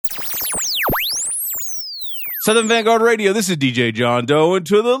Southern Vanguard Radio, this is DJ John Doe, and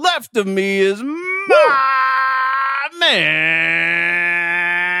to the left of me is my man.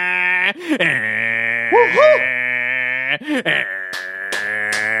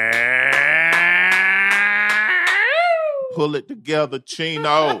 Pull it together,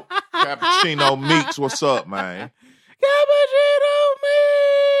 Chino. Cappuccino Meeks, what's up, man? Cappuccino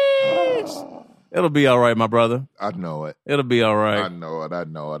Meeks. It'll be all right, my brother. I know it. It'll be all right. I know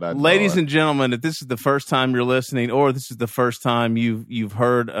it. Ladies and gentlemen, if this is the first time you're listening, or this is the first time you've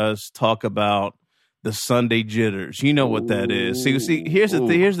heard us talk about the Sunday jitters, you know what that is. See, here's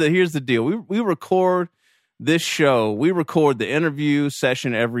the deal. We record this show. We record the interview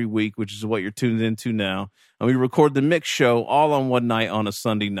session every week, which is what you're tuned into now, and we record the mix show all on one night on a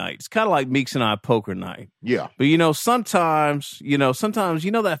Sunday night. It's kind of like Meeks and I poker night. Yeah. But sometimes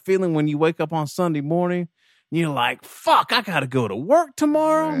that feeling when you wake up on Sunday morning. You're like, fuck, I got to go to work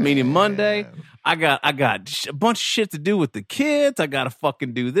tomorrow, meaning Monday. I got a bunch of shit to do with the kids. I got to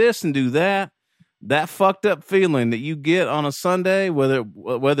fucking do this and do that. That fucked up feeling that you get on a Sunday, whether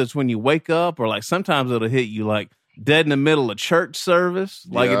it's when you wake up or like sometimes it'll hit you like dead in the middle of church service,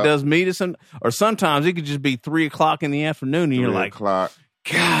 like it does me to some, or sometimes it could just be 3:00 in the afternoon and you're like,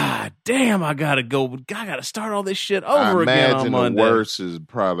 God damn, I gotta go. I gotta start all this shit over again on Monday. I imagine the worst is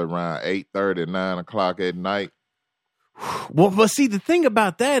probably around 8:30, 9:00 at night. Well, but see, the thing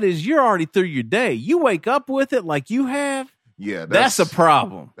about that is you're already through your day. You wake up with it like you have. Yeah, that's a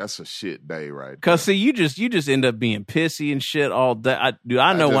problem. That's a shit day, right? Because see, you just end up being pissy and shit all day. I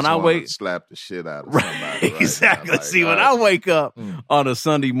know when I wake, slap the shit out of somebody. Right, exactly. Like, see, when I wake up on a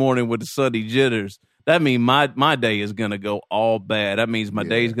Sunday morning with the Sunday jitters, that means my day is gonna go all bad. That means my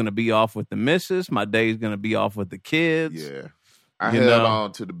day is gonna be off with the missus. My day is gonna be off with the kids. Yeah. I held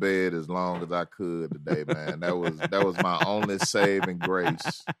on to the bed as long as I could today, man. That was my only saving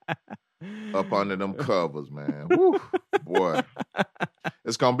grace. Up under them covers, man. Woo, boy.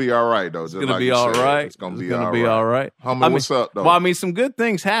 It's going to be all right, though. It's going to be all right. It's going to be all right. Homie, what's up, though? Well, I mean, some good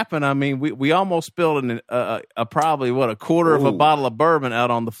things happen. I mean, we almost spilled probably a quarter of a bottle of bourbon out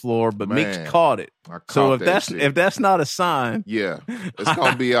on the floor, but Meeks caught it. So if that's not a sign. Yeah, it's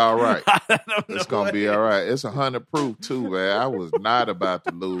going to be all right. It's going to be all right. It's 100 proof, too, man. I was not about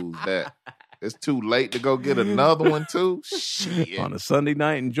to lose that. It's too late to go get another one, too. Shit. On a Sunday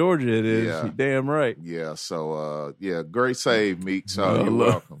night in Georgia, it is. Yeah. You're damn right. Yeah, so, great save, Meeks. You're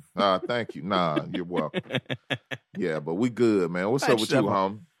welcome. Thank you. You're welcome. Yeah, but we good, man. What's up with you,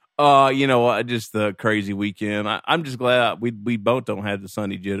 homie? Just the crazy weekend. I'm just glad we both don't have the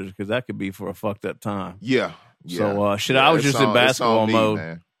Sunday jitters because that could be for a fucked up time. Yeah. So, I was just in basketball mode.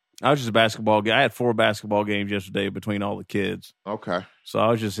 Man. I was just a basketball game. I had 4 basketball games yesterday between all the kids. Okay. So I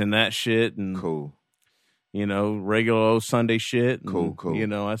was just in that shit and cool. Regular old Sunday shit. And, cool.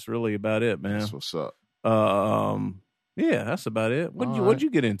 That's really about it, man. That's what's up. Yeah, that's about it. What'd you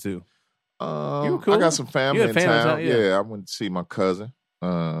get into? You were cool. I got some family in town. Yeah, I went to see my cousin.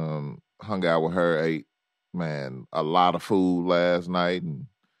 Hung out with her, ate a lot of food last night and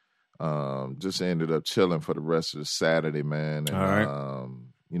just ended up chilling for the rest of the Saturday, man. And, all right.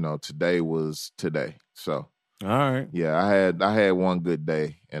 Today was today. So, all right. Yeah, I had one good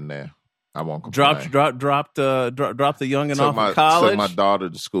day in there. I won't complain. Dropped the youngin' off of college. Took my daughter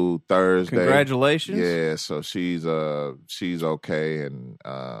to school Thursday. Congratulations. Yeah, so she's okay and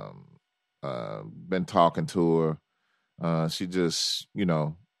been talking to her. She just,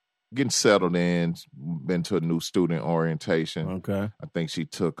 getting settled in, been to a new student orientation. Okay. I think she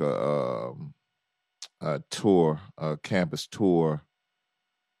took a campus tour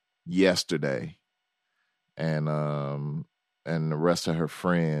yesterday, and the rest of her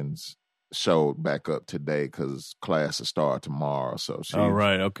friends showed back up today because classes start tomorrow. So she's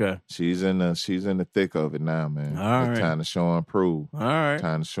She's in the thick of it now, man. All right. Time to show and prove. All right.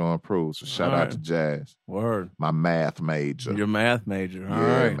 Time to show and prove. So shout out to Jazz. Word. My math major. Your math major. All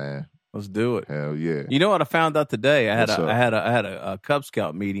right, right, man. Let's do it. Hell yeah. You know what I found out today? I had a Cub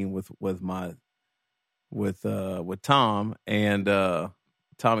Scout meeting with Tom and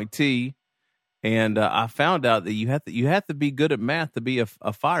Tommy T, and I found out that you have to be good at math to be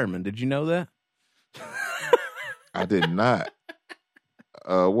a fireman. Did you know that? I did not.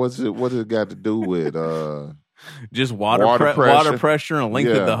 What does it got to do with just water pressure and length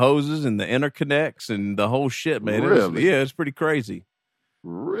of the hoses and the interconnects and the whole shit, man? Really? It's pretty crazy.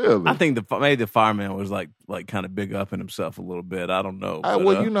 Really? I think maybe the fireman was like kind of big up in himself a little bit. I don't know.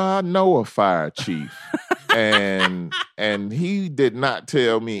 I know a fire chief, and he did not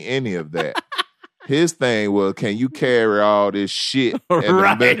tell me any of that. His thing was, can you carry all this shit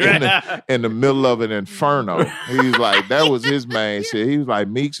in the middle of an inferno? He's like, that was his main shit. He was like,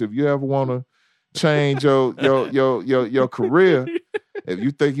 Meeks, if you ever want to change your career. If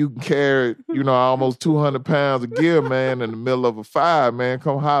you think you can carry, almost 200 pounds of gear, man, in the middle of a fire, man,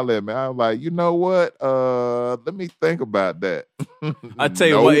 come holler at me. I was like, you know what? Let me think about that. I tell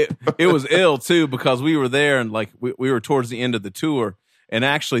you what, it was ill too, because we were there and like we were towards the end of the tour. And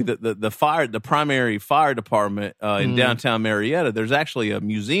actually, the primary fire department in downtown Marietta, there's actually a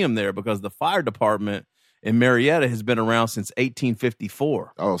museum there because the fire department in Marietta has been around since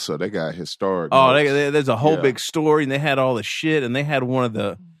 1854. Oh, so they got historic. Oh, there's a whole big story, and they had all the shit, and they had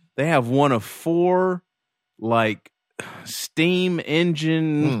they have one of 4 like steam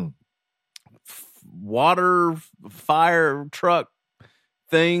engine water fire truck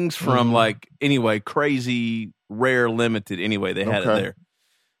things from crazy rare limited. Anyway, they had it there.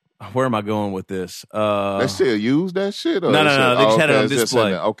 Where am I going with this? They still use that shit? Or no. They just had it on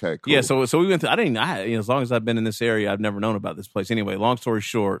display. Okay, cool. Yeah, so we went to. As long as I've been in this area, I've never known about this place. Anyway, long story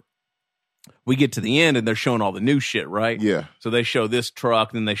short, we get to the end and they're showing all the new shit, right? Yeah. So they show this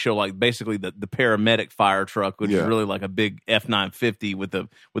truck, then they show like basically the paramedic fire truck, which is really like a big F-950 with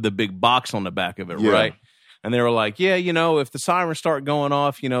a big box on the back of it, right? And they were like, if the sirens start going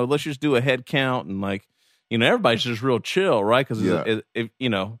off, let's just do a head count and everybody's just real chill, right? Because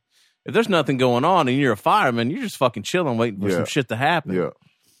if there's nothing going on and you're a fireman, you're just fucking chilling, waiting for some shit to happen. Yeah.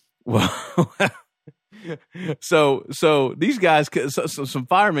 Well, so these guys, some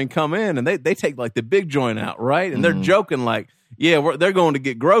firemen come in and they take like the big joint out, right? And they're joking like, they're going to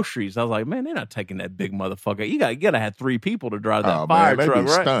get groceries. I was like, man, they're not taking that big motherfucker. You gotta have 3 people to drive that fire truck, right? They be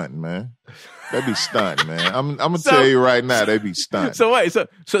stunting, man. They be stunting, man. I'm gonna tell you right now, they be stunting. So wait,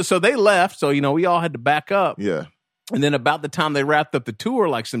 so they left. So we all had to back up. Yeah. And then about the time they wrapped up the tour,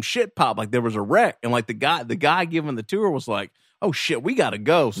 like some shit popped, like there was a wreck, and like the guy giving the tour was like, "Oh shit, we gotta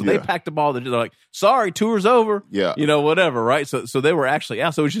go." So they packed up all they're like, "Sorry, tour's over." Yeah, whatever, right? So they were actually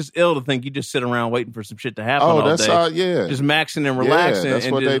out. So it's just ill to think you just sit around waiting for some shit to happen. Oh, that's day, all. Yeah, just maxing and relaxing. Yeah,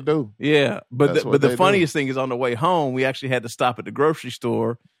 that's what they do. Yeah, but the funniest thing is on the way home, we actually had to stop at the grocery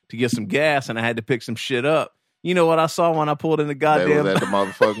store to get some gas, and I had to pick some shit up. You know what I saw when I pulled in the goddamn... They was at the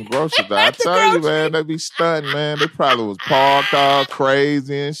motherfucking grocery store. I tell you, man, they be stunting, man. They probably was parked all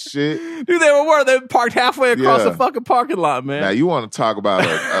crazy and shit. Dude, they were parked halfway across the fucking parking lot, man. Now, you want to talk about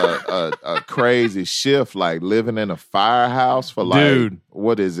a crazy shift, like living in a firehouse for like... Dude.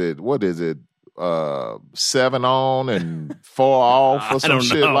 What is it? 7 on and 4 off or some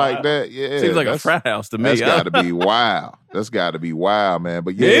shit like that. Yeah, seems like a frat house to me. That's got to be wild. That's got to be wild, man.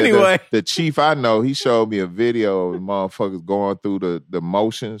 But anyway, the chief I know, he showed me a video of motherfuckers going through the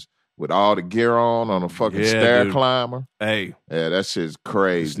motions with all the gear on a fucking stair climber. Hey, yeah, that shit's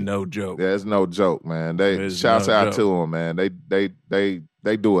crazy. It's no joke. Yeah, it's no joke, man. Shouts out to them, man. They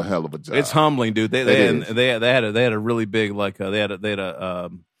do a hell of a job. It's humbling, dude. They had a really big they had a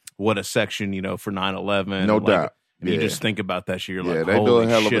what a section, for 9/11. No doubt. You just think about that shit. You're like, they do a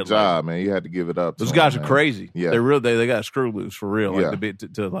hell of a job, man. You had to give it up. Those guys are crazy. Yeah, they got screw loose for real. To make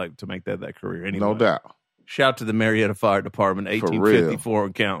that career. Anyway, no doubt. Shout to the Marietta Fire Department, 1854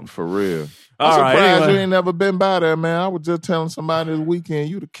 and counting. For real. I'm surprised you ain't never been by there, man. I was just telling somebody this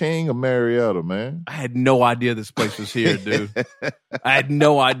weekend, you the king of Marietta, man. I had no idea this place was here, dude. I had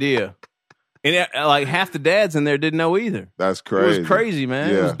no idea. And like half the dads in there didn't know either. That's crazy. It was crazy, man.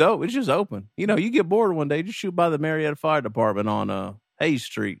 Yeah. It was dope. It's just open. You get bored one day, just shoot by the Marietta Fire Department on Hayes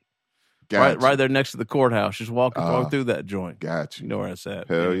Street. Gotcha. Right there next to the courthaus. Just walking through that joint. Gotcha. You know where it's at.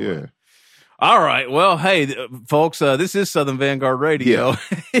 Hell anyway. Yeah. All right. Well, hey, folks, this is Southern Vanguard Radio.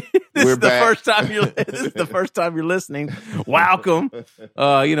 Yeah. This is the first time you're listening. Welcome.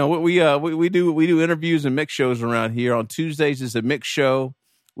 We do interviews and mix shows around here. On Tuesdays is a mix show.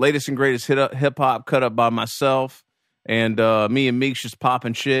 Latest and greatest hip hop cut up by myself and me and Meeks just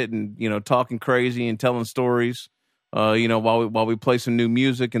popping shit and talking crazy and telling stories. While we play some new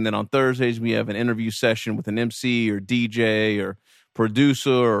music, and then on Thursdays we have an interview session with an MC or DJ or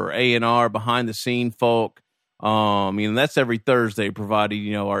producer or A&R behind the scene folk. That's every Thursday,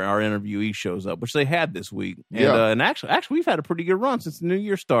 provided our interviewee shows up, which they had this week. And actually we've had a pretty good run since the new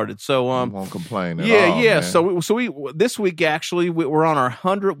year started. So I won't complain at all. Yeah. Man. So we this week actually we're on our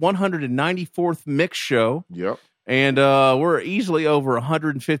 194th mix show. Yep. And we're easily over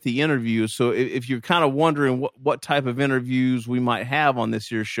 150 interviews. So if you're kind of wondering what type of interviews we might have on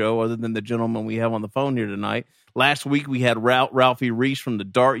this year's show, other than the gentleman we have on the phone here tonight. Last week we had Ralphie Reese from the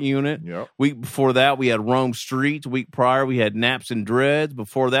Dart Unit. Yep. Week before that we had Rome Streets. Week prior we had Naps and Dreads.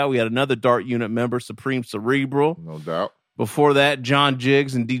 Before that we had another Dart Unit member, Supreme Cerebral. No doubt. Before that, John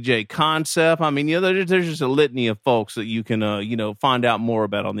Jiggs and DJ Concept. I mean, there's just a litany of folks that you can find out more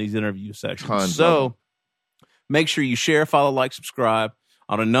about on these interview sessions. Tons so make sure you share, follow, like, subscribe.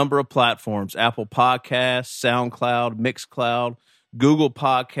 on a number of platforms: Apple Podcasts, SoundCloud, Mixcloud, Google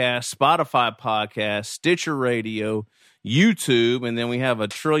Podcasts, Spotify Podcasts, Stitcher Radio, YouTube, and then we have a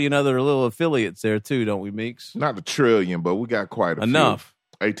trillion other little affiliates there too, don't we, Meeks? Not a trillion, but we got quite a enough.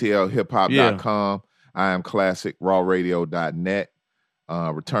 Few. ATLHipHop.com, I Am Classic, RawRadio.net,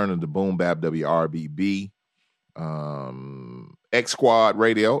 Return of the Boom Bap, WRBB, X Squad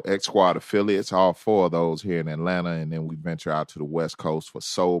Radio, X Squad affiliates, all 4 of those here in Atlanta, and then we venture out to the West Coast for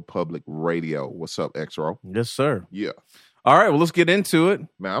Soul Public Radio. What's up, X-Ro? Yes, sir. Yeah. All right, well, let's get into it.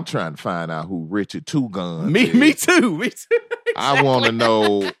 Man, I'm trying to find out who Richard Two Guns is. Me too. Exactly. I want to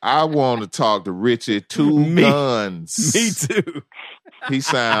know. I want to talk to Richard Two Guns. Me too. He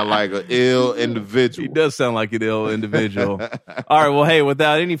sounds like an ill individual. He does sound like an ill individual. All right, well, hey,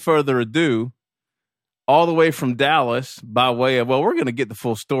 without any further ado, all the way from Dallas by way of, well, we're going to get the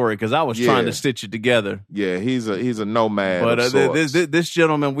full story because I was trying to stitch it together. Yeah, he's a nomad. But this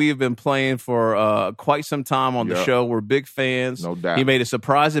gentleman we have been playing for quite some time on the show. We're big fans. No doubt. He made a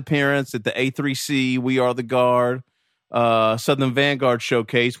surprise appearance at the A3C We Are the Guard Southern Vanguard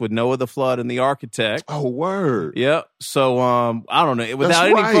showcase with Noah the Flood and the Architect. Oh, word. Yep. So I don't know. Without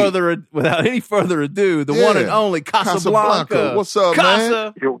any further ado, the one and only Casablanca. What's up,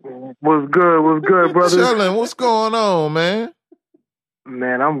 man? What's good, brother? Chillin'. What's going on, man?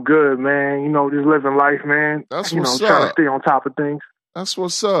 Man, I'm good, man. You know, just living life, man. That's what's up. Trying to stay on top of things. That's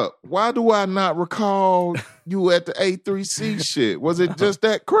what's up. Why do I not recall you at the A3C shit? Was it just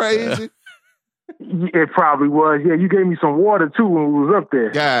that crazy? It probably was. Yeah, you gave me some water, too, when we was up there.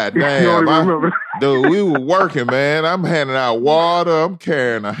 God damn. Dude, we were working, man. I'm handing out water. I'm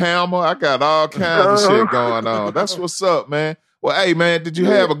carrying a hammer. I got all kinds of shit going on. That's what's up, man. Well, hey, man, did you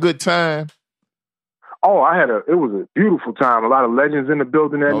have a good time? Oh, it was a beautiful time. A lot of legends in the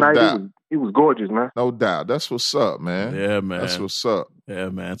building that night. It was gorgeous, man. No doubt. That's what's up, man. Yeah, man. That's what's up. Yeah,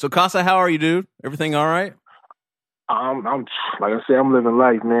 man. So, Casa, how are you, dude? Everything all right? I'm like I said, I'm living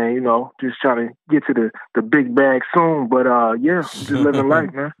life, man. You know, just trying to get to the big bag soon. But just living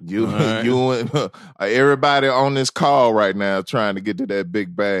life, man. You and everybody on this call right now trying to get to that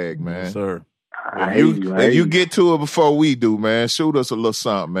big bag, man. Yes, sir. If you get to it before we do, man, shoot us a little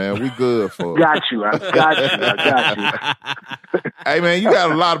something, man. We good for it. I got you. Hey, man, you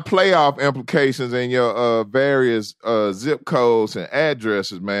got a lot of playoff implications in your various zip codes and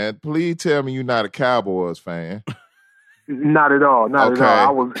addresses, man. Please tell me you're not a Cowboys fan. Not at all. Not at all.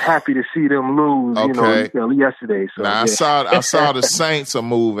 I was happy to see them lose, yesterday. So now, I saw the Saints are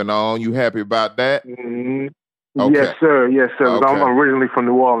moving on. You happy about that? Mm-hmm. Okay. Yes, sir. Okay. I'm originally from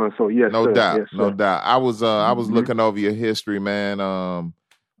New Orleans, so yes, no sir. doubt, yes, no doubt. I was looking over your history, man.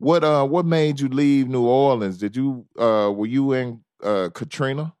 What made you leave New Orleans? Did you were you in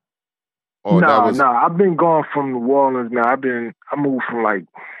Katrina? No. I've been gone from New Orleans now. I moved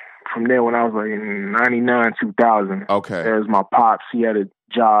from there when I was in 99, 2000. Okay. There's my pops. He had a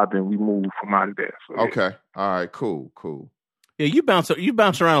job, and we moved from out of there. So, okay. All right. Cool. Yeah, you bounce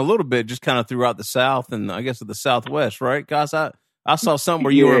around a little bit, just kind of throughout the South and I guess the Southwest, right? Guys, I saw something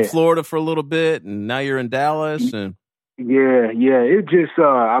where you were in Florida for a little bit, and now you're in Dallas. And yeah. It just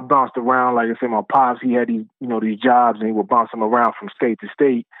I bounced around. Like I said, my pops, he had these jobs, and he would bounce them around from state to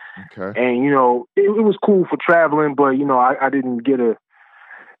state. Okay. And it was cool for traveling, but I didn't get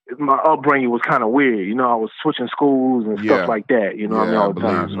my upbringing was kind of weird. I was switching schools and stuff like that. All the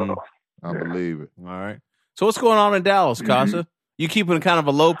time. So, I believe it. All right. So what's going on in Dallas, Casa? Mm-hmm. You keeping kind of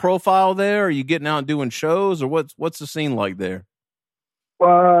a low profile there? Are you getting out and doing shows, or what's the scene like there?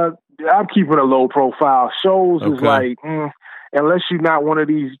 I'm keeping a low profile. Shows is like, unless you're not one of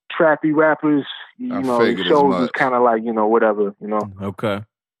these trappy rappers, shows is kind of like, whatever, Okay.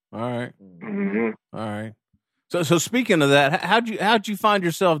 All right. Mm-hmm. All right. So speaking of that, how'd you find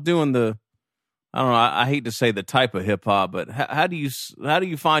yourself doing the, I don't know, I hate to say the type of hip hop, but how do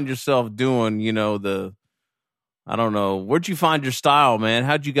you find yourself doing, I don't know, where'd you find your style, man?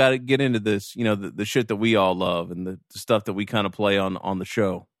 How'd you get into this, the shit that we all love and the stuff that we kind of play on the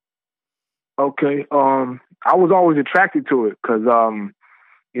show? Okay. I was always attracted to it because,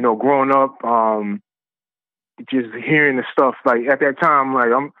 growing up, just hearing the stuff, like at that time,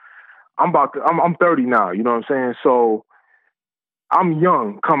 like I'm 30 now, you know what I'm saying? So I'm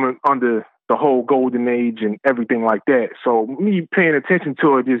young coming under the whole golden age and everything like that. So me paying attention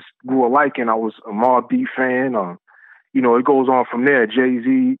to it just grew a liking. I was a Mobb Deep fan. It goes on from there.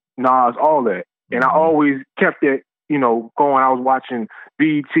 Jay-Z, Nas, all that. And I always kept it, going. I was watching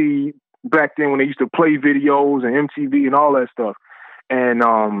BET back then when they used to play videos and MTV and all that stuff. And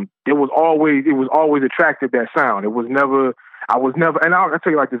it was always attractive, that sound. I was never, and I'll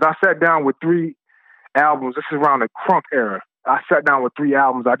tell you like this, I sat down with 3 albums. This is around the crunk era. I sat down with 3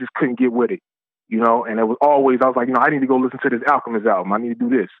 albums. I just couldn't get with it, and it was always, I was like, I need to go listen to this Alchemist album. I need to do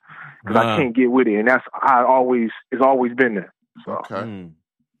this because I can't get with it. And that's how it's always been there. So. Okay.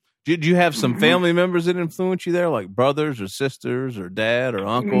 Did you have some family members that influenced you there, like brothers or sisters or dad or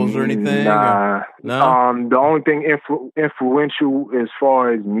uncles or anything? Nah. No. The only thing influential as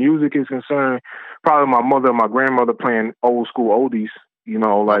far as music is concerned, probably my mother and my grandmother playing old school oldies.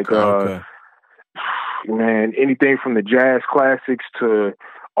 Man, anything from the jazz classics to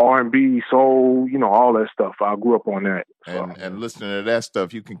R&B, soul, all that stuff. I grew up on that. So. And listening to that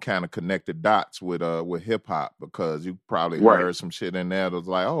stuff, you can kind of connect the dots with hip hop because you probably heard some shit in there that was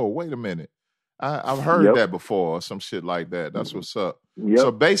like, oh, wait a minute, I've heard that before, or some shit like that. That's what's up. Yep.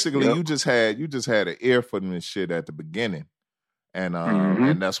 So basically, you just had an ear for this shit at the beginning, and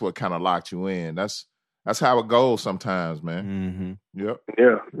and that's what kind of locked you in. That's how it goes sometimes, man. Mm-hmm. Yep.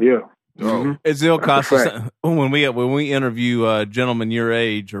 Yeah. It's ill cost. When we interview gentlemen your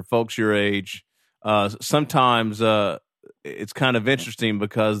age or folks your age, sometimes it's kind of interesting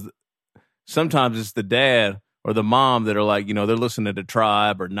because sometimes it's the dad or the mom that are like, they're listening to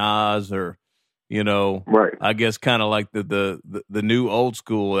Tribe or Nas or, right. I guess kind of like the new old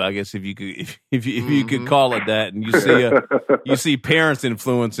school, I guess if you could call it that, and you see parents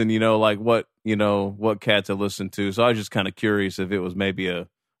influencing, like what cats are listening to. So I was just kind of curious if it was maybe a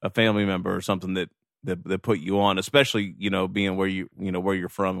family member or something that put you on, especially, being where where you're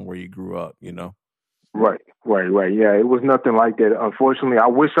from and where you grew up, Right. Yeah, it was nothing like that. Unfortunately, I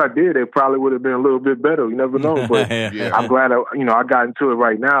wish I did. It probably would have been a little bit better. You never know. But I'm glad I got into it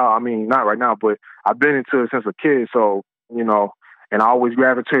right now. I mean, not right now, but I've been into it since a kid. So, and I always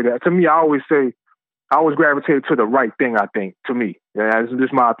gravitated. To me, I always gravitated to the right thing, I think, to me. Yeah, this is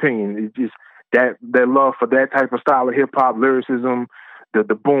just my opinion. It's just that love for that type of style of hip hop, lyricism,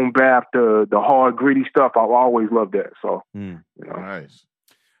 the boom bap, the hard gritty stuff. I've always loved that. So, Nice.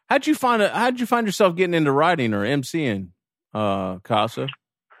 How'd you find yourself getting into writing or MCing, Casa?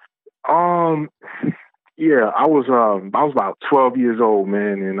 Yeah, I was about 12 years old,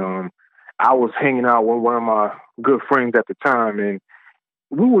 man, and I was hanging out with one of my good friends at the time, and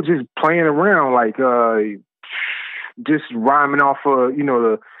we were just playing around, like just rhyming off of, we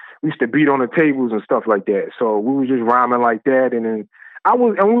used to beat on the tables and stuff like that. So we were just rhyming like that, and then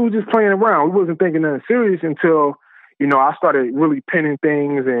we were just playing around. We wasn't thinking nothing serious until, I started really penning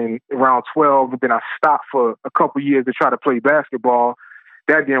things, and around 12, but then I stopped for a couple years to try to play basketball.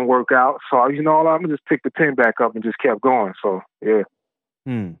 That didn't work out. So, I'm going to just pick the pen back up and just kept going. So, yeah.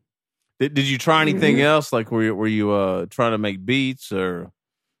 Did you try anything else? Like, were you trying to make beats, or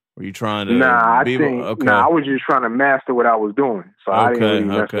were you trying to? I was just trying to master what I was doing. So I didn't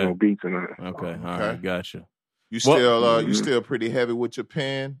really mess with beats and that. Okay. All right. Gotcha. You still pretty heavy with your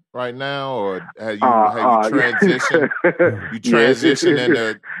pen right now, or have you transitioned? You transitioned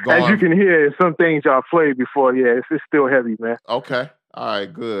into going. As you can hear, some things y'all played before. Yeah, it's still heavy, man. Okay, all right,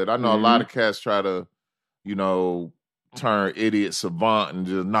 good. I know a lot of cats try to, turn idiot savant and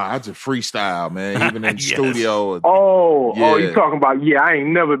just I just freestyle, man. Even in the studio. You talking about? I ain't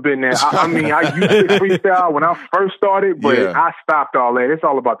never been there. I mean, I used to freestyle when I first started, but I stopped all that. It's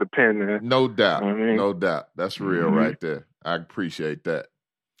all about the pen, man. No doubt, no doubt. That's real right there. I appreciate that.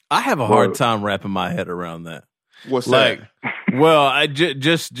 I have a hard time wrapping my head around that. What's that? Well, I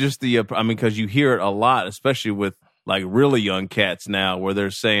just the because you hear it a lot, especially with like really young cats now, where they're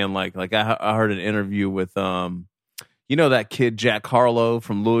saying like I heard an interview with that kid Jack Harlow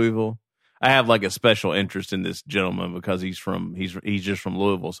from Louisville. I have like a special interest in this gentleman because he's just from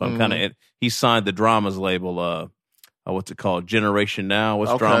Louisville. So I'm kind of he signed the Drama's label. What's it called? Generation Now.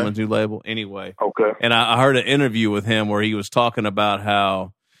 What's Drama's new label? Anyway. Okay. And I heard an interview with him where he was talking about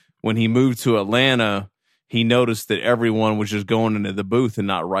how when he moved to Atlanta, he noticed that everyone was just going into the booth and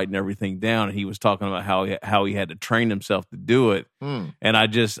not writing everything down. And he was talking about how he had to train himself to do it. And I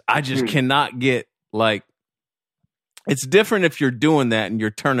just cannot get like. It's different if you're doing that and you're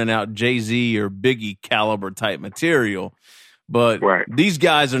turning out Jay-Z or Biggie caliber type material, but these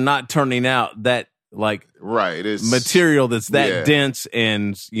guys are not turning out that it's material that's that dense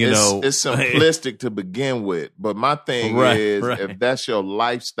and it's simplistic to begin with. But my thing is, if that's your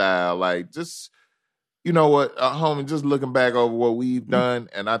lifestyle, like just homie, just looking back over what we've done,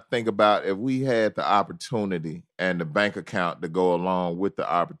 and I think about if we had the opportunity and the bank account to go along with the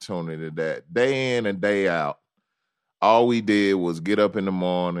opportunity that day in and day out. All we did was get up in the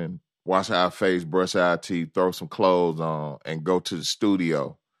morning, wash our face, brush our teeth, throw some clothes on, and go to the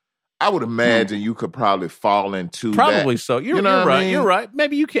studio. I would imagine you could probably fall into probably that. so. You're right. I mean? You're right.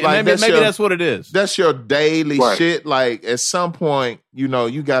 Maybe you can. Like, maybe that's what it is. That's your daily shit. Like at some point, you know,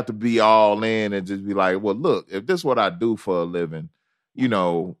 you got to be all in and just be like, well, look, if this is what I do for a living, you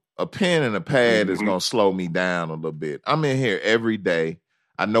know, a pen and a pad is gonna slow me down a little bit. I'm in here every day.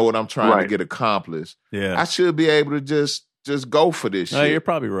 I know what I'm trying to get accomplished. Yeah, I should be able to just go for this shit. No, you're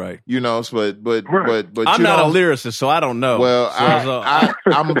probably right. You know, but I'm not a lyricist, so I don't know. Well,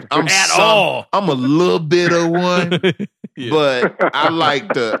 I'm at all. I'm a little bit of one, but I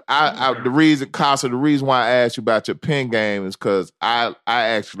like the reason why I asked you about your pen game is because I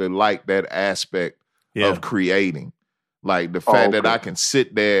actually like that aspect of creating, like the fact that I can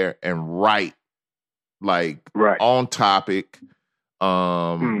sit there and write, like on topic.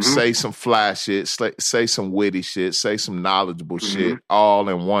 Say some fly shit, say some witty shit, say some knowledgeable shit, all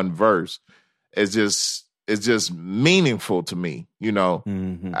in one verse. It's just meaningful to me, you know.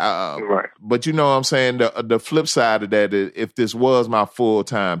 But you know what I'm saying? The flip side of that is if this was my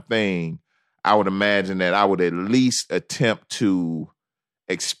full-time thing, I would imagine that I would at least attempt to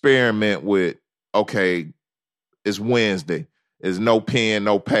experiment with, okay, it's Wednesday. It's no pen,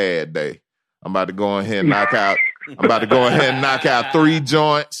 no pad day. I'm about to go ahead and knock out 3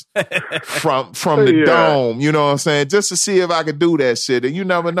 joints from the dome. You know what I'm saying? Just to see if I could do that shit. And you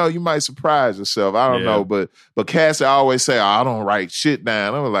never know, you might surprise yourself. I don't know, but Cassie always say, I don't write shit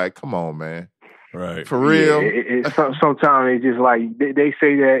down. I'm like, come on, man. Right. For real. Sometimes it's just like they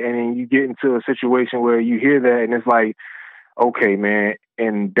say that, and then you get into a situation where you hear that, and it's like, okay, man,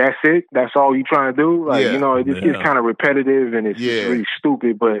 and that's it. That's all you trying to do. Like, you know, it's kind of repetitive, and it's just really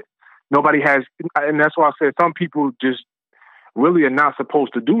stupid. But nobody has, and that's why I said some people just really are not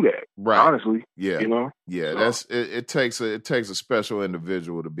supposed to do that. Right. Honestly. Yeah. You know? Yeah. So. It takes a special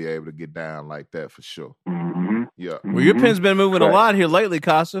individual to be able to get down like that for sure. Mm-hmm. Yeah. Well, your pen's been moving a lot here lately,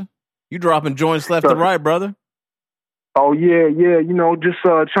 Casa. You dropping joints left and right, brother. Oh yeah. You know, just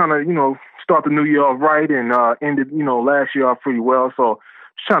trying to, you know, start the new year off right and ended, you know, last year off pretty well. So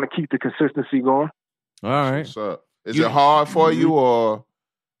just trying to keep the consistency going. All right. What's up? Is it hard for you or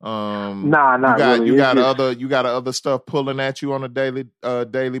Nah, not really. You got other stuff pulling at you on a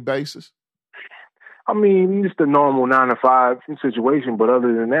daily basis? I mean, it's the normal 9 to 5 situation, but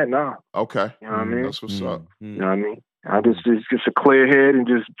other than that, no. Okay. You know what I mean? That's what's up. You know what I mean? I just a clear head and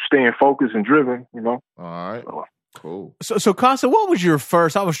just staying focused and driven, you know? All right. Cool. So Casa, what was your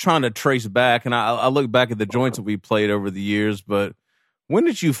first? I was trying to trace back, and I look back at the joints that we played over the years, but when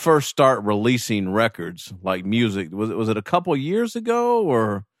did you first start releasing records, like music? Was it a couple of years ago,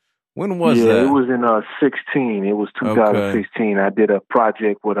 or when was that? Yeah, it was in 16. It was 2016. Okay. I did a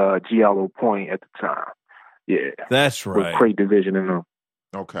project with Giallo Point at the time. Yeah. That's right. With Crate Division and them.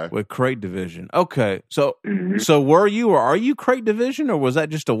 Okay. With Crate Division. Okay. So so were you or are you Crate Division, or was that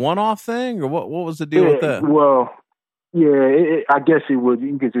just a one-off thing, or what was the deal with that? Well, yeah, I guess it was.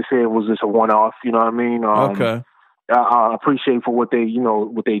 You could just say it was just a one-off, you know what I mean? Okay. I appreciate for what they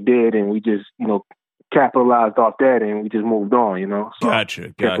did, and we just, you know, capitalized off that, and we just moved on, you know. So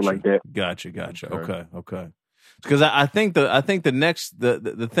gotcha. Like that. Gotcha. Okay. Because I think the next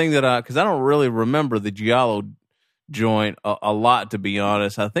the thing that because I don't really remember the Giallo joint a lot, to be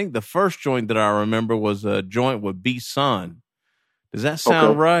honest. I think the first joint that I remember was a joint with B Sun. Does that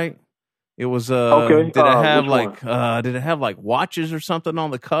sound right? It was Did it have like watches or something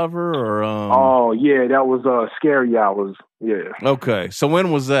on the cover, or Oh yeah, that was Scary Hours. Yeah. Okay. So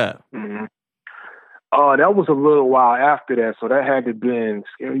when was that? Mm-hmm. That was a little while after that, so that had to been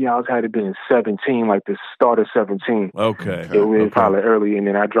Scary Hours had to been in 17, like the start of 17. Okay. It was probably early, and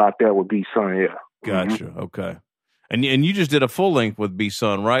then I dropped that with B Sun. Yeah. Gotcha. Mm-hmm. Okay. And you just did a full length with B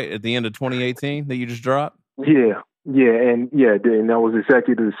Sun, right, at the end of 2018 that you just dropped? Yeah, and that was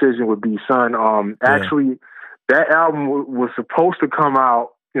exactly the decision with B Sun. Actually, that album was supposed to come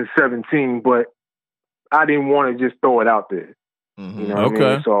out in 17, but I didn't want to just throw it out there. You know what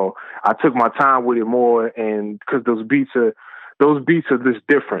I mean? So I took my time with it more, and because those beats are just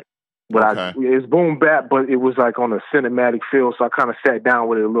different. But it's boom bap, but it was like on a cinematic feel, so I kind of sat down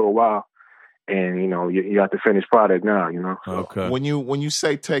with it a little while. And, you know, you got the finished product now, you know. So. Okay. When you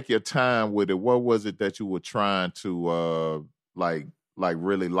say take your time with it, what was it that you were trying to like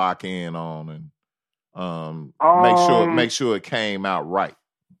really lock in on and make sure it came out right?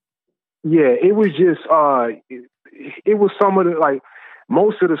 Yeah, it was just it was some of the, like,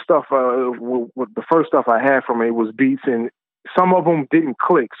 most of the stuff the first stuff I had from it was beats, and some of them didn't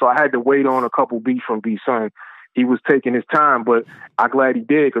click, so I had to wait on a couple beats from B Sun. He was taking his time, but I'm glad he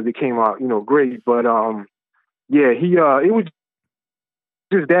did because it came out, you know, great. But it was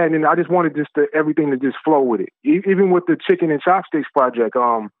just that, and I just wanted everything to just flow with it. Even with the Chicken and Chopsticks project,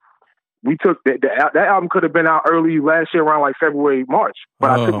 we took that album could have been out early last year around like February, March,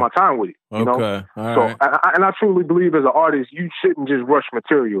 but I took my time with it. You know? All right. I truly believe as an artist, you shouldn't just rush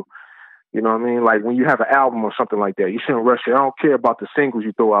material. You know what I mean? Like when you have an album or something like that, you shouldn't rush it. I don't care about the singles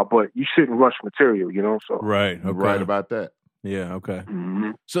you throw out, but you shouldn't rush material, you know? So right. Okay. Right about that. Yeah, okay.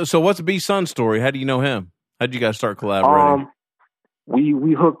 Mm-hmm. So what's B-Sun's story? How do you know him? How did you guys start collaborating?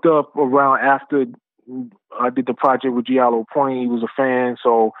 We hooked up around after I did the project with Giallo Point. He was a fan,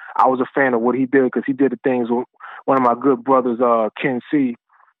 so I was a fan of what he did because he did the things with one of my good brothers, Ken C.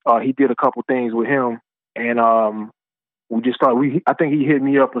 He did a couple things with him, and we just started. I think he hit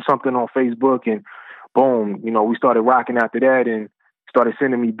me up or something on Facebook, and boom, you know, we started rocking after that, and started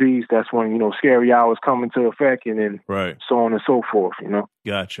sending me beats. That's when, you know, Scary Hours come into effect, and then so on and so forth. You know.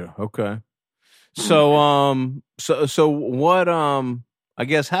 Gotcha. Okay. So so what I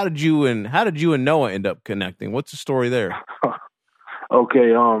guess how did you and Noah end up connecting? What's the story there?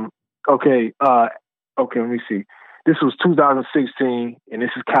 Okay, let me see. This was 2016, and this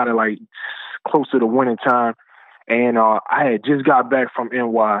is kind of like close to the winter time. And I had just got back from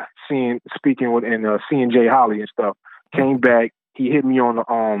NY, speaking with seeing Jay Holly and stuff. Came back, he hit me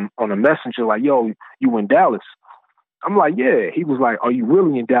on the messenger like, "Yo, you in Dallas?" I'm like, "Yeah." He was like, "Are you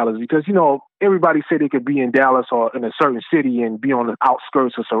really in Dallas?" Because, you know, everybody said they could be in Dallas or in a certain city and be on the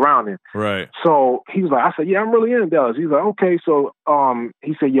outskirts or surrounding. Right. So he was like, I said, "Yeah, I'm really in Dallas." He's like, "Okay." So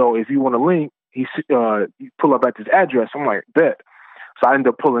he said, "Yo, if you want to link, you pull up at this address." I'm like, "Bet." So I ended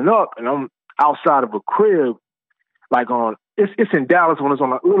up pulling up, and I'm outside of a crib, like it's in Dallas when it's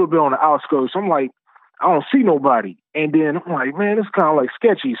on a little bit on the outskirts. So I'm like, I don't see nobody. And then I'm like, man, it's kind of like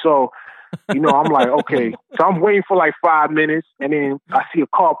sketchy. So, you know, I'm like, okay. So I'm waiting for like 5 minutes, and then I see a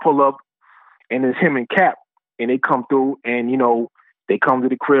car pull up, and it's him and Cap, and they come through, and, you know, they come to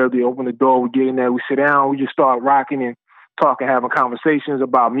the crib, they open the door, we get in there, we sit down, we just start rocking and talking, having conversations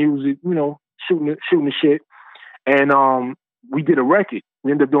about music, you know, shooting the shit. And we did a record.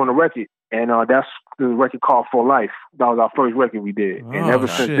 We ended up doing a record, and that's the record called For Life. That was our first record we did. And ever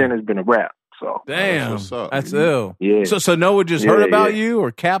since then, it's been a rap. So damn, that's ill. Yeah. So Noah just heard about you,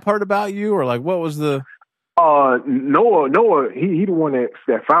 or Cap heard about you, or like what was the? Noah, he the one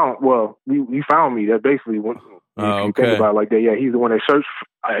that found. Well, he found me. That basically when you think about it like that. Yeah, he's the one that searched.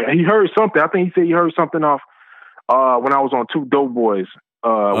 He heard something. I think he said he heard something off when I was on Two Dope Boys.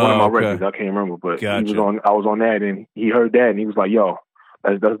 One of my records. I can't remember, but he was on. I was on that, and he heard that, and he was like, "Yo,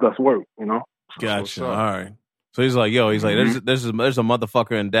 that's work," you know. Gotcha. All right. So he's like, there's a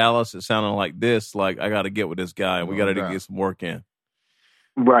motherfucker in Dallas. It sounded like this. Like, I got to get with this guy, and we got to get some work in.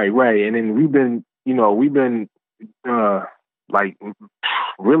 Right. And then we've been like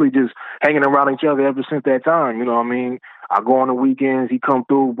really just hanging around each other ever since that time. You know what I mean? I go on the weekends, he come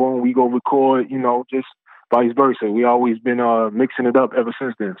through, boom, we go record. You know, just vice versa. We always been mixing it up ever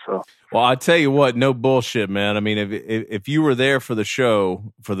since then. So, well, I tell you what, no bullshit, man. I mean, if you were there for the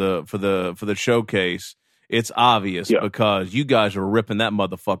show for the showcase, it's obvious because you guys were ripping that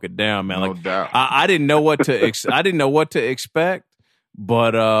motherfucker down, man. No doubt. I didn't know what to I didn't know what to expect,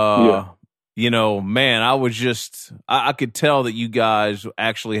 but you know, man, I was just I could tell that you guys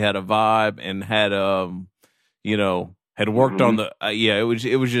actually had a vibe and had you know, had worked on the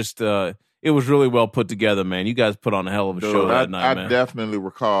it was just it was really well put together, man. You guys put on a hell of a show that night, man. I definitely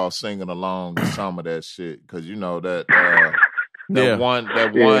recall singing along to some of that shit because you know that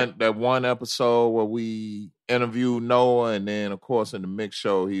that one episode where we interviewed Noah, and then of course in the mix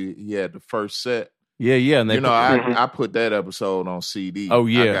show he had the first set. Yeah, and I put that episode on CD. Oh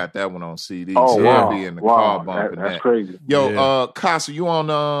yeah, I got that one on CD. Oh so wow, I'll be in the car bumping that's that. Crazy. Yo, Casa, you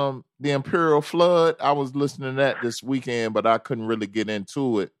on the Imperial Flood? I was listening to that this weekend, but I couldn't really get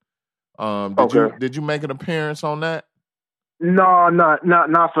into it. Did you make an appearance on that? No,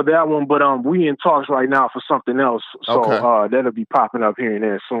 not for that one, but we in talks right now for something else. So that'll be popping up here and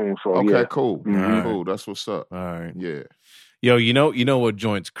there soon. So cool. Mm-hmm. Cool. That's what's up. All right. Yeah. Yo, you know what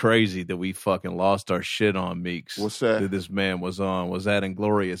joint's crazy that we fucking lost our shit on, Meeks? What's that? That this man was on was that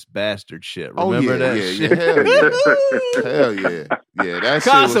Inglorious Bastard shit. Remember that shit? Hell yeah. Yeah, that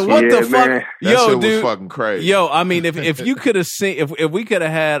Casa, shit was what the fuck? That yo, shit dude, was fucking crazy. Yo, I mean, if you could have seen, if we could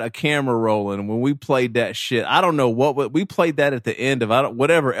have had a camera rolling when we played that shit, I don't know what we played that at the end of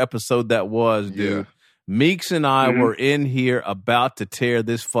whatever episode that was, dude. Yeah. Meeks and I were in here about to tear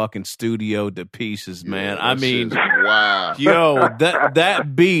this fucking studio to pieces, man. I mean, wow. Yo,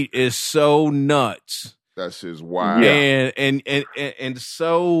 that beat is so nuts. That's just wild. And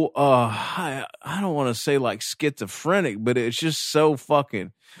so I don't want to say like schizophrenic, but it's just so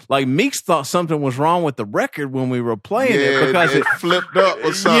fucking like Meeks thought something was wrong with the record when we were playing it because it flipped up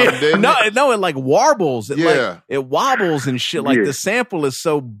or something. Didn't it? No, it like warbles. It wobbles and shit. Like the sample is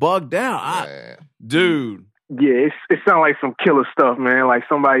so bugged out. Dude. Yeah, it sounds like some killer stuff, man. Like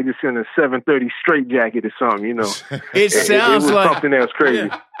somebody just in a 730 straight jacket or something, you know. It sounds was like something else crazy.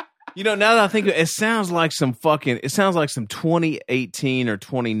 Yeah. You know, now that I think it sounds like some 2018 or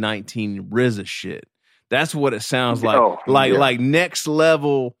 2019 RZA shit. That's what it sounds like. Like next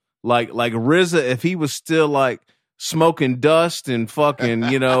level, like RZA, if he was still like smoking dust and fucking,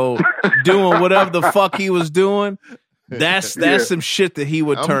 you know, doing whatever the fuck he was doing. That's some shit that he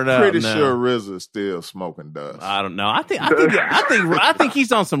would turn out. I'm pretty sure RZA's still smoking dust. I don't know. I think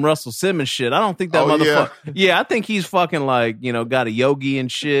he's on some Russell Simmons shit. I don't think that motherfucker. Yeah, I think he's fucking like, you know, got a yogi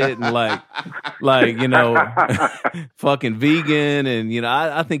and shit and like you know, fucking vegan and you know,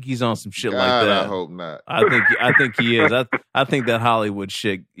 I think he's on some shit like that. I hope not. I think he is. I think that Hollywood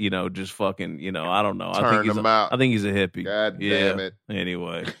shit, you know, just fucking, you know, I don't know. I think he's a hippie. God damn it.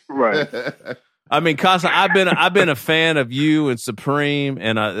 Anyway, right. I mean, Casa, I've been a fan of you and Supreme,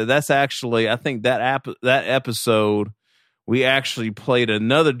 and that's actually, I think that episode we actually played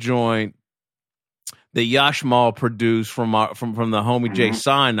another joint that Yashmal produced from the homie Jay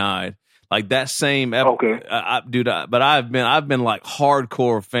Cyanide, like that same episode. Okay. Dude, but I've been like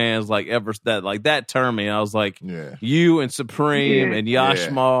hardcore fans like ever that turned me. I was like, you and Supreme and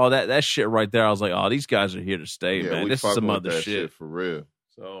Yashmal, that shit right there. I was like, oh, these guys are here to stay, man. This is some other shit for real.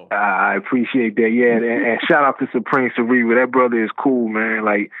 So I appreciate that, and shout out to Supreme Cerebral. That brother is cool, man.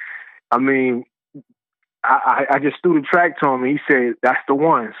 Like, I mean, I just threw the track to him, and he said that's the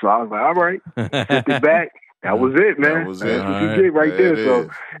one. So I was like, all right, flipped it back. That was it, man. That was it. That's what you get right there. So,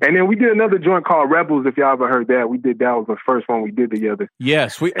 and then we did another joint called Rebels. If y'all ever heard that, that was the first one we did together.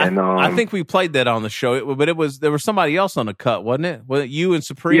 Yes, I think we played that on the show. But there was somebody else on the cut, wasn't it? Was it you and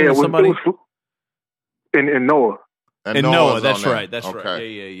Supreme or somebody? It was and Noah. And Noah, that's right. That's right.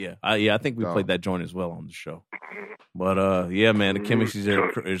 Yeah. I think we played that joint as well on the show. But yeah, man, the chemistry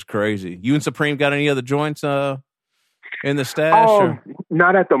is crazy. You and Supreme got any other joints in the stash?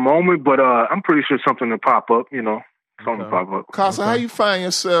 Not at the moment, but I'm pretty sure something to pop up. You know, something to pop up. Casa, how you find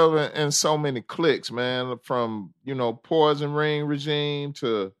yourself in so many cliques, man? From Poison Ring Regime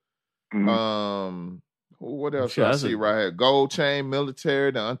to what else I see right here? Gold Chain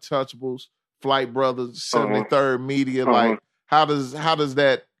Military, the Untouchables. Flight Brothers, 73rd Media, like how does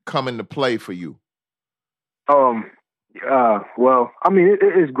that come into play for you? Well, I mean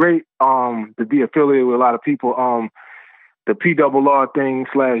it's great to be affiliated with a lot of people. The PRR thing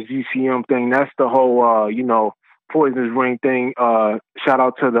 / GCM thing, that's the whole Poison's Ring thing. Shout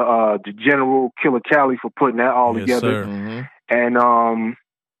out to the General Killer Cali for putting that all together. And the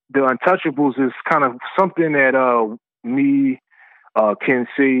Untouchables is kind of something that me, Ken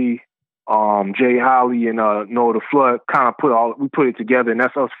C, Jay Holly and Noah the Flood kind of put it together, and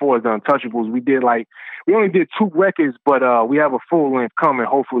that's us four as the Untouchables. We only did 2 records, but we have a full length coming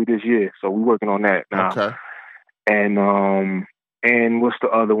hopefully this year, so we're working on that now. Okay. And what's the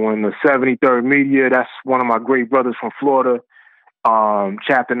other one? The 73rd Media. That's one of my great brothers from Florida.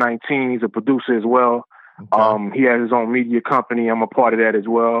 Chapter 19. He's a producer as well. Okay. He has his own media company. I'm a part of that as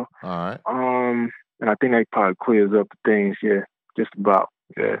well. All right. And I think that probably clears up the things. Yeah, just about.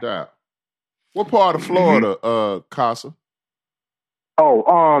 Yeah. What part of Florida, Casa?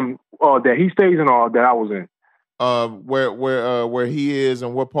 That he stays in or that I was in? Where he is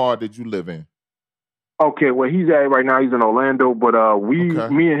and what part did you live in? Okay, where he's at right now, he's in Orlando, but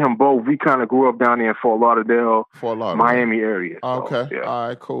me and him both, we kind of grew up down there in Fort Lauderdale, Miami area. So, okay, yeah. All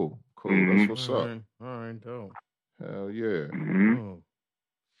right, cool. That's what's up. All right, dope. Hell yeah.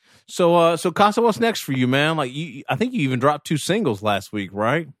 So Casa, what's next for you, man? Like, I think you even dropped 2 singles last week,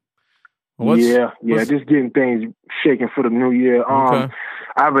 right? Just getting things shaking for the new year. I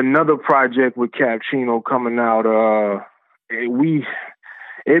have another project with Cappuccino coming out.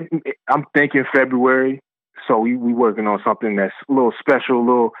 I'm thinking February. So we working on something that's a little special,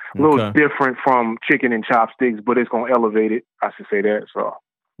 a little different from Chicken and Chopsticks, but it's gonna elevate it. I should say that. So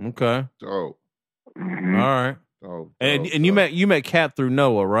okay, dope. All right. And you met Cap through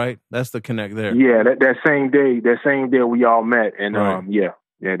Noah, right? That's the connect there. Yeah, that same day we all met, and right.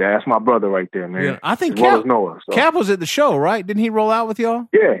 Yeah, that's my brother right there, man. Yeah, I think Cap, Noah, so. Cap was at the show, right? Didn't he roll out with y'all?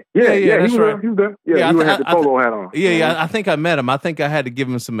 Yeah. He was right. He was there. Yeah, he had the polo hat on. Yeah. I think I met him. I think I had to give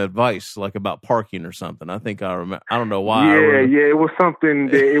him some advice, like about parking or something. I think I remember. I don't know why. Yeah. It was something.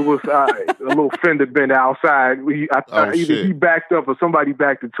 It was a little fender bender outside. Either he backed up or somebody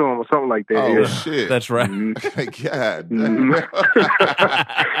backed it to him or something like that. Oh shit, that's right. God, because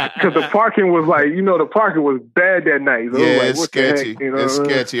the parking was like, the parking was bad that night. So it's sketchy. It's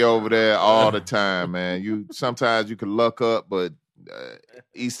sketchy over there all the time, man. Sometimes you can luck up, but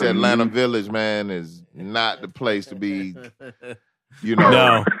East Atlanta Village, man, is not the place to be.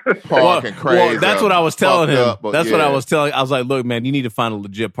 Parking crazy. Well, that's what I was telling him. What I was telling. I was like, look, man, you need to find a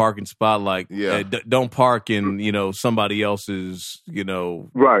legit parking spot. Like, don't park in, somebody else's,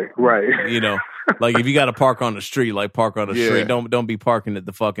 Right. Like if you got to park on the street, like park on the street. Don't be parking at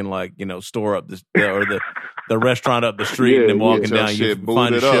the fucking store up or the restaurant up the street and then walking down. You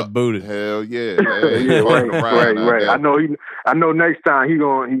find your shit booted. Hell yeah. Right. I know next time he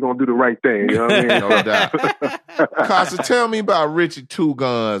gonna do the right thing. You know what I mean? No doubt. Casa, tell me about Richie Two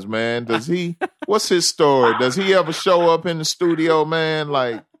Guns, man. What's his story? Does he ever show up in the studio, man?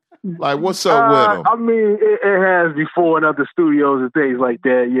 Like what's up with him? I mean, it has before in other studios and things like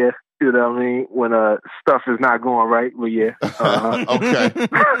that. Yeah. You know what I mean? When stuff is not going right, but yeah. Okay.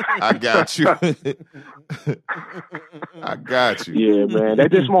 I got you. Yeah, man.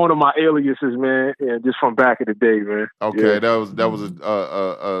 That's just one of my aliases, man. Yeah, just from back in the day, man. Okay, that was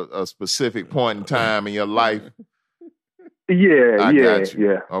a specific point in time in your life. Yeah, got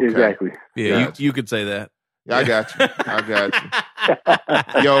you. Okay. Exactly. Yeah, you could say that. I got you.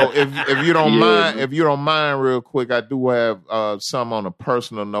 Yo, if you don't mind, real quick, I do have some on a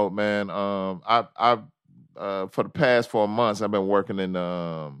personal note, man. I for the past 4 months, I've been working in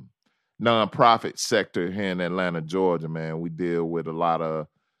the nonprofit sector here in Atlanta, Georgia. Man, we deal with a lot of.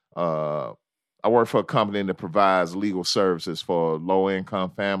 I work for a company that provides legal services for low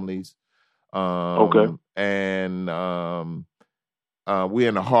income families. Okay, and we're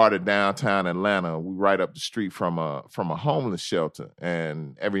in the heart of downtown Atlanta. We right up the street from a homeless shelter,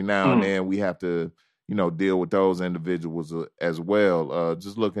 and every now and then we have to, deal with those individuals as well.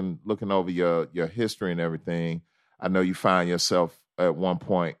 Just looking over your history and everything, I know you find yourself at one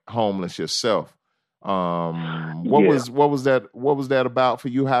point homeless yourself. What was that about for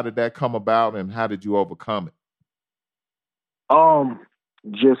you? How did that come about, and how did you overcome it?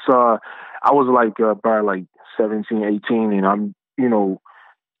 I was like about like 17, 18, and I'm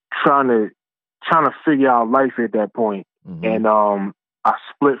trying to figure out life at that point. Mm-hmm. And I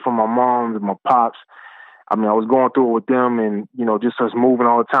split from my mom and my pops. I mean, I was going through it with them, and just us moving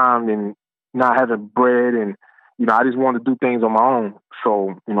all the time and not having bread, and I just wanted to do things on my own.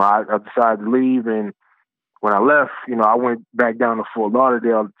 So I decided to leave, and when I left, I went back down to Fort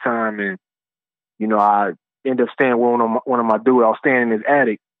Lauderdale all the time, and I ended up staying with one of my dudes. I was staying in his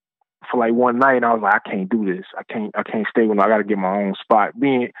attic for like one night, and I was like, I can't do this. I can't stay with him. I got to get my own spot.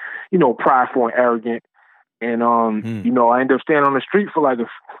 Being, prideful and arrogant, and I ended up staying on the street for like a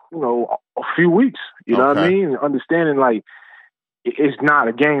few weeks. You know what I mean? Understanding like it's not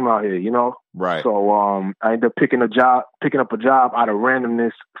a game out here. Right. So I ended up picking up a job out of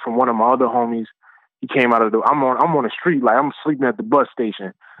randomness from one of my other homies. He came out of I'm on the street, like I'm sleeping at the bus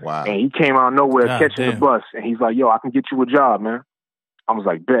station. Wow. And he came out of nowhere catching the bus, and he's like, "Yo, I can get you a job, man." I was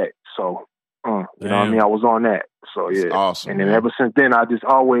like, bet. So, you know what I mean? I was on that. So, yeah. That's awesome. And then ever since then, I just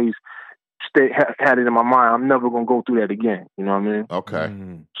always had it in my mind. I'm never going to go through that again. You know what I mean? Okay.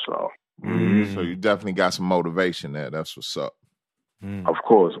 So. So you definitely got some motivation there. That's what's up. Of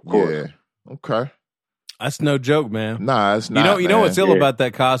course. Yeah. Okay. That's no joke, man. Nah, it's not. You know what's ill about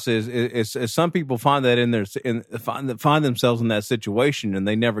that, Casa, is some people find that find themselves in that situation and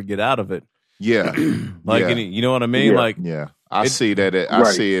they never get out of it. Yeah. You know what I mean? Yeah. Like, yeah. I see that. I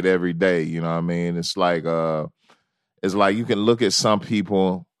see it every day. You know what I mean? It's like you can look at some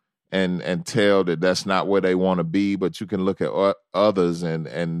people and tell that that's not where they want to be, but you can look at others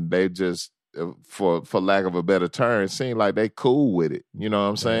and they just, for lack of a better term, it seems like they cool with it. You know what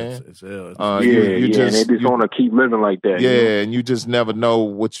I'm saying? And they just want to keep living like that. Yeah, and you just never know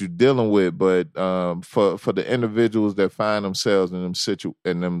what you're dealing with. But for the individuals that find themselves in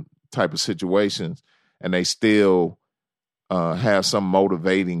them type of situations, and they still have some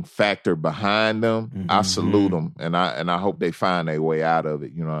motivating factor behind them, I salute them, and I hope they find their way out of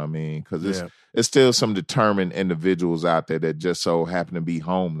it. You know what I mean? Because it's still some determined individuals out there that just so happen to be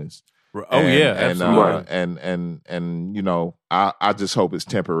homeless. Absolutely. And I just hope it's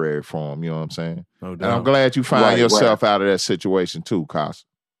temporary for them. You know what I'm saying? No doubt. And I'm glad you find yourself out of that situation too, Casa.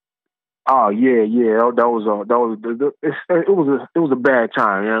 Oh yeah. It was a bad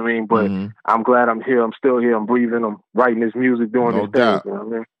time. You know what I mean? But I'm glad I'm here. I'm still here. I'm breathing. I'm writing this music, doing this thing. You know what I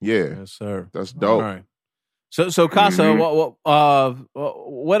mean? Yeah, yes, sir. That's dope. All right. So Casa,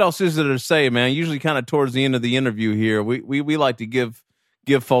 what else is there to say, man? Usually, kind of towards the end of the interview here, we like to give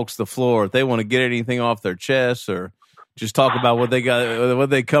folks the floor if they want to get anything off their chest or just talk about what they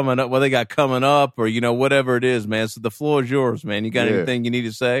got coming up, or whatever it is, man. So the floor is yours, man. You got anything you need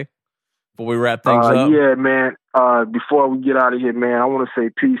to say before we wrap things up? Yeah, man. Before we get out of here, man, I want to say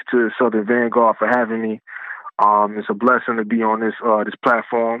peace to Southern Vanguard for having me. It's a blessing to be on this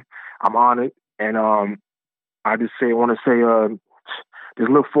platform. I'm honored, and I want to say,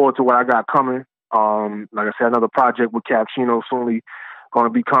 just look forward to what I got coming. Like I said, another project with Cappuccino soonly going to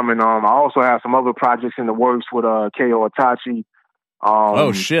be coming. I also have some other projects in the works with K.O. Itachi.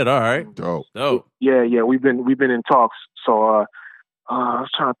 Oh shit! All right, dope. Yeah. We've been in talks. So I was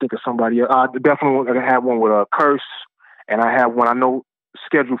trying to think of somebody. I definitely have one with Curse, and I have one I know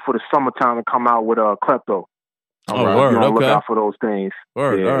scheduled for the summertime to come out with Klepto. Word. Okay. Look out for those things.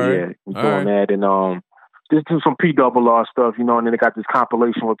 Word. Yeah, all right. Yeah. We're doing that, and just do some PRR stuff, and then they got this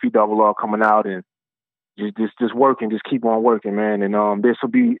compilation with PRR coming out, and just working, just keep on working, man. And this will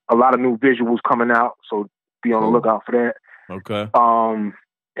be a lot of new visuals coming out, so be on the lookout for that. Okay. And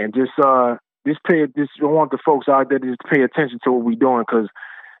I want the folks out there to just pay attention to what we're doing, because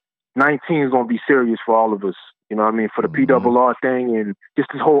 19 is gonna be serious for all of us. You know what I mean? For the PRR thing, and just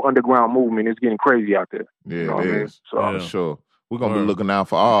this whole underground movement is getting crazy out there. Yeah, you know it is. I mean? So, for sure. We're going to be looking out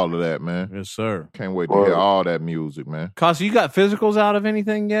for all of that, man. Yes, sir. Can't wait to hear all that music, man. Casa, you got physicals out of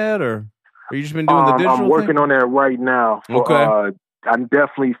anything yet, or you just been doing the digital I'm working on that right now. Okay. I'm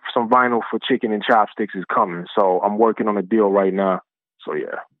definitely some vinyl for Chicken and Chopsticks is coming, so I'm working on a deal right now. So,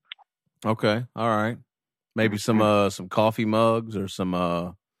 yeah. Okay. All right. Maybe some coffee mugs or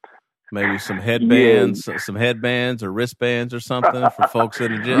some maybe some headbands, some headbands or wristbands or something for folks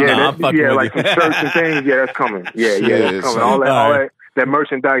in the gym. Yeah, like some shirts and things. Yeah, that's coming. Yeah, that's coming. All that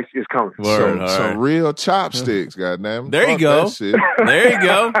merchandise is coming. Some real chopsticks, goddamn. There you go. There you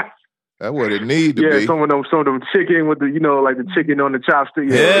go. That's what it need to be. Yeah, some of them chicken with the, like the chicken on the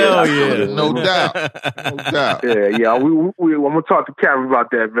chopstick. Hell yeah. No doubt. Yeah. I'm gonna talk to Karen about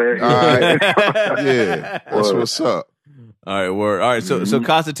that, man. All right. Yeah, that's what's up. All right, word. All right, so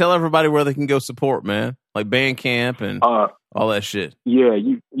Casa, tell everybody where they can go support, man, like Bandcamp and all that shit. Yeah,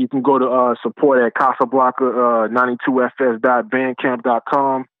 you can go to support at Casablanca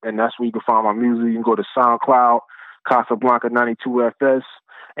 92fs.bandcamp.com, and that's where you can find my music. You can go to SoundCloud, Casablanca 92fs,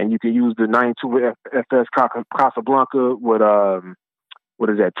 and you can use the 92fs Casablanca with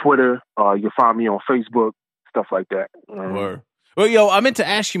Twitter. You'll find me on Facebook, stuff like that. Word. Well, yo, I meant to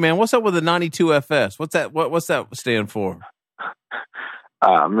ask you, man, what's up with the 92FS? What's that stand for?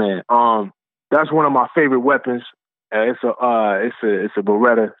 Man, that's one of my favorite weapons. It's a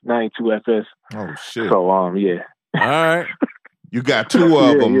Beretta 92FS. Oh shit. So yeah. All right. You got two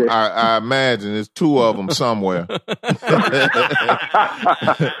of them. Yeah. I imagine there's two of them somewhere.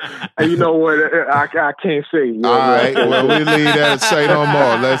 You know what? I can't say. All right. Well, we leave that and say no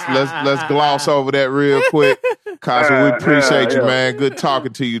more. Let's gloss over that real quick. Casa, we appreciate you, man. Good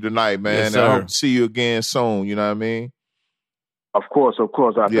talking to you tonight, man. Yes, I hope to see you again soon. You know what I mean? Of course. I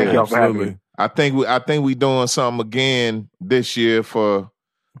thank y'all for having me. I think we doing something again this year for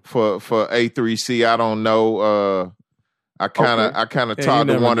A3C. I don't know. I kind of talked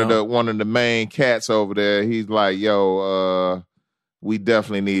to one of the main cats over there. He's like, "Yo, we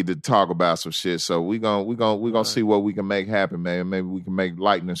definitely need to talk about some shit." So we gonna see what we can make happen, man. Maybe we can make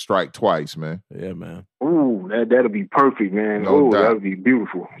lightning strike twice, man. Yeah, man. Ooh, that'll be perfect, man. That'll be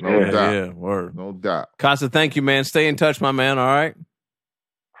beautiful. No doubt. Yeah, word. No doubt. Casa, thank you, man. Stay in touch, my man. All right.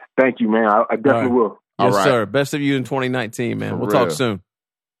 Thank you, man. I definitely will. Yes, sir. Best of you in 2019, man. We'll talk soon.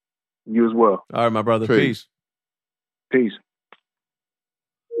 You as well. All right, my brother. Peace.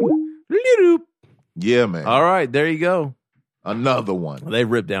 Yeah, man. All right, there you go. Another one. They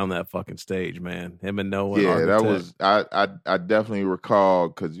ripped down that fucking stage, man. Him and Noah. Yeah, that was. I definitely recall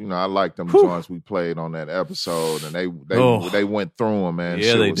because I like them joints we played on that episode, and they went through them, man.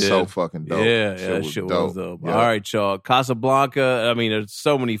 Yeah, shit was so fucking dope. Yeah, shit was dope. Yeah. All right, y'all. Casablanca. I mean, there's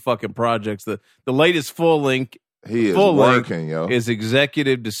so many fucking projects. The latest full length. He is working, yo. Is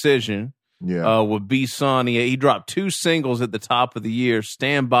Executive Decision. Yeah. With B. Sonny. He dropped 2 singles at the top of the year.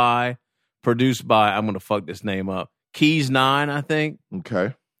 Stand By, produced by, I'm going to fuck this name up, Keys 9, I think.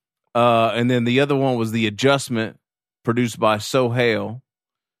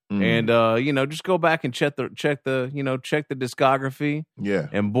 And just go back and check the discography. Yeah.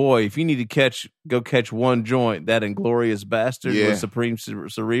 And boy, if you need to go catch one joint, that Inglorious Bastard with Supreme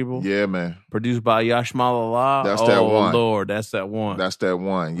Cerebral. Yeah, man. Produced by Yash Malala. That's that one. Oh Lord, that's that one. That's that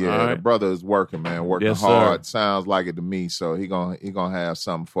one. Yeah. Right. The brother is working, man. Working hard. Sounds like it to me. So he gonna have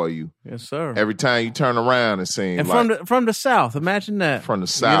something for you. Yes, sir. Every time you turn around, it seems and like from the South. Imagine that. From the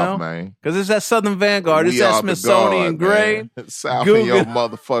South, man. Because it's that Southern Vanguard. It's that Smithsonian grade. South in your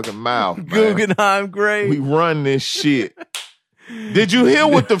motherfucking mouth, man. Guggenheim grade. We run this shit. Did you hear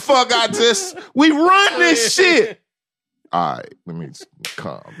what the fuck I just... We run this shit. All right, let me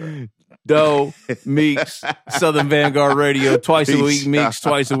calm down. Doe, Meeks, Southern Vanguard Radio, twice a week Meeks,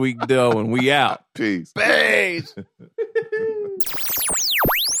 twice a week Doe, and we out. Peace. Peace.